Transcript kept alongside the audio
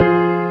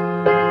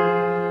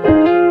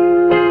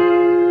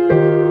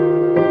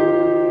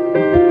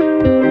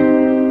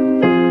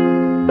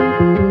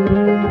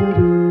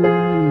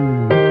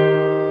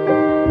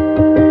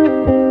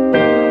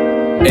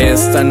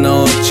Esta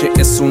noche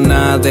es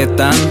una de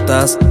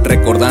tantas,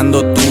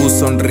 recordando tu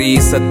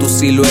sonrisa, tu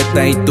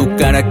silueta y tu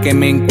cara que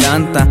me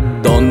encanta,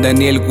 donde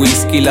ni el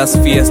whisky, las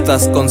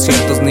fiestas,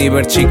 conciertos ni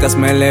ver chicas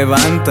me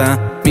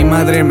levanta. Mi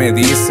madre me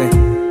dice,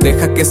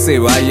 deja que se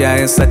vaya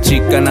esa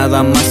chica,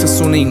 nada más es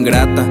una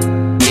ingrata.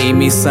 Y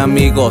mis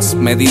amigos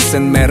me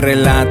dicen, me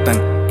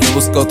relatan que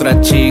busca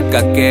otra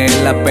chica que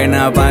la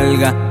pena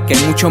valga, que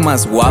hay mucho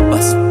más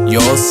guapas.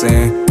 Yo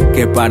sé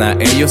que para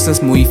ellos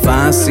es muy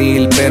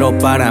fácil, pero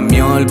para mí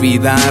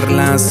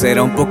olvidarla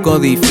será un poco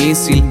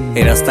difícil.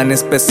 Eras tan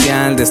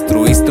especial,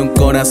 destruiste un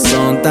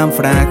corazón tan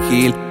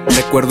frágil.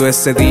 Recuerdo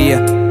ese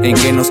día en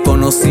que nos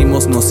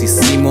conocimos, nos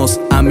hicimos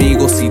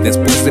amigos y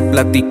después de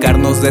platicar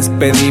nos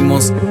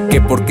despedimos. Que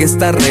porque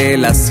esta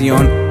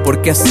relación,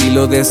 porque así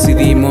lo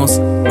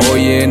decidimos.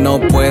 Oye, no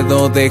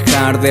puedo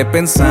dejar de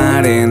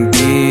pensar en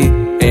ti.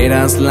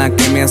 Eras la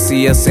que me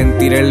hacía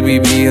sentir el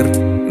vivir.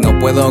 No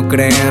puedo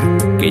creer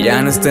que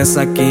ya no estés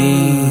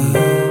aquí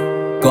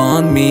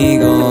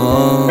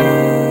conmigo.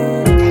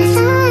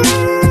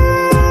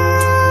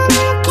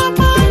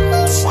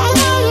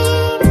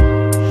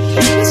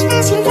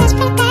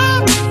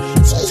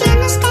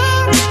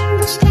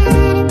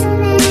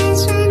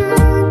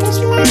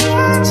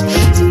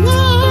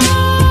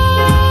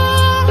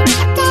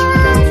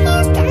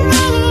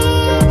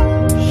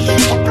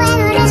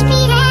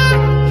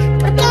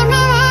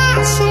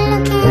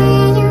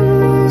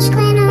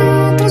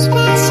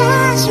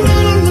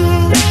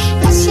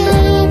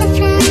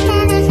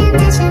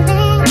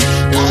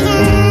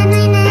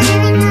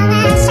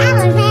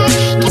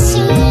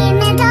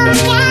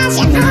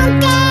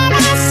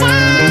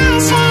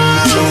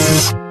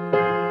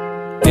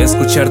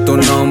 Escuchar tu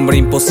nombre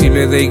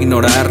imposible de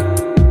ignorar,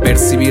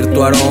 percibir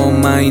tu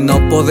aroma y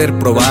no poder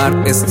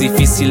probar. Es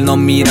difícil no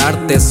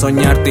mirarte,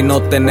 soñarte y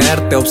no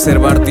tenerte,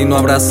 observarte y no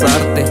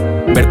abrazarte,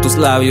 ver tus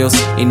labios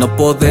y no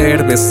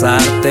poder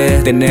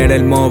besarte, tener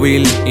el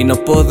móvil y no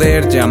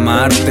poder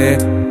llamarte.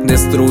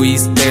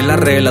 Destruiste la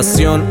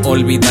relación,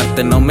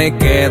 olvidarte no me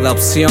queda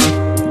opción.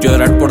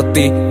 Llorar por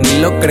ti, ni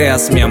lo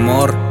creas mi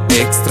amor.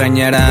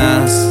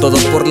 Extrañarás todo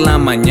por la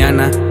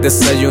mañana,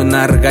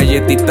 desayunar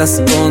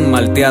galletitas con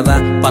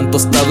malteada, pan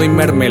tostado y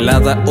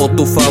mermelada, o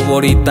tu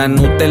favorita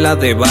Nutella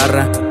de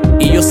barra.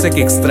 Y yo sé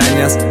que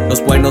extrañas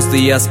los buenos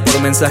días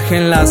por mensaje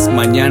en las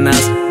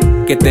mañanas,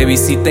 que te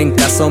visite en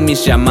casa o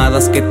mis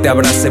llamadas, que te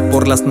abrace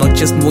por las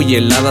noches muy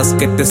heladas,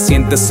 que te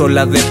sientes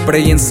sola,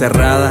 depre y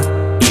encerrada,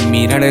 y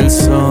mirar el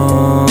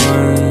sol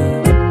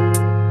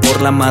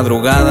por la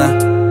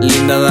madrugada.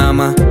 Linda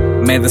dama,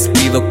 me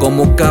despido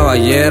como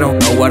caballero,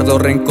 no guardo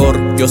rencor,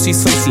 yo sí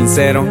soy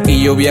sincero.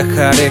 Y yo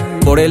viajaré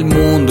por el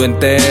mundo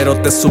entero,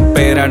 te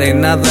superaré,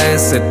 nada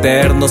es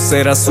eterno.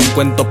 Serás un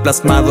cuento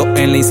plasmado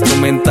en la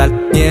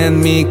instrumental y en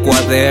mi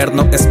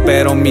cuaderno.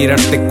 Espero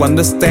mirarte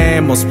cuando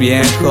estemos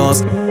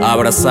viejos,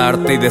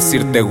 abrazarte y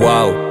decirte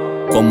wow,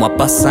 cómo ha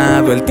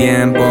pasado el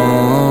tiempo.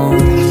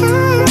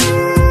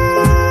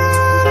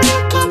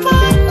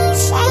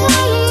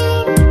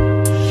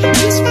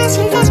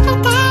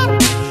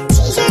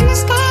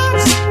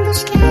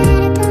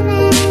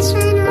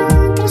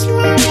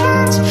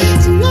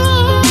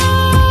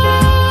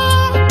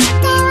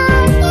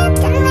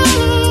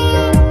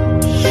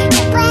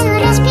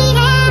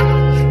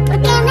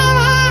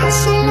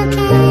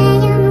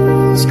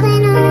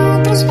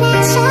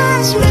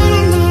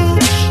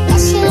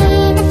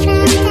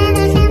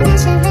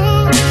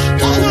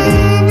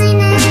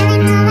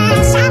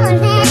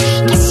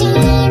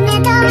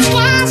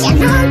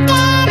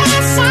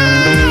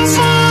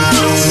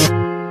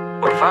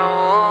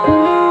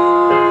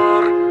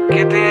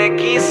 Que te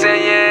quise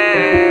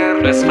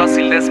ayer, no es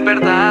fácil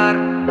despertar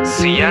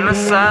si ya no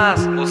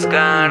estás.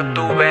 Buscar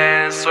tu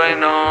beso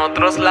en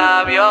otros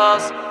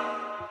labios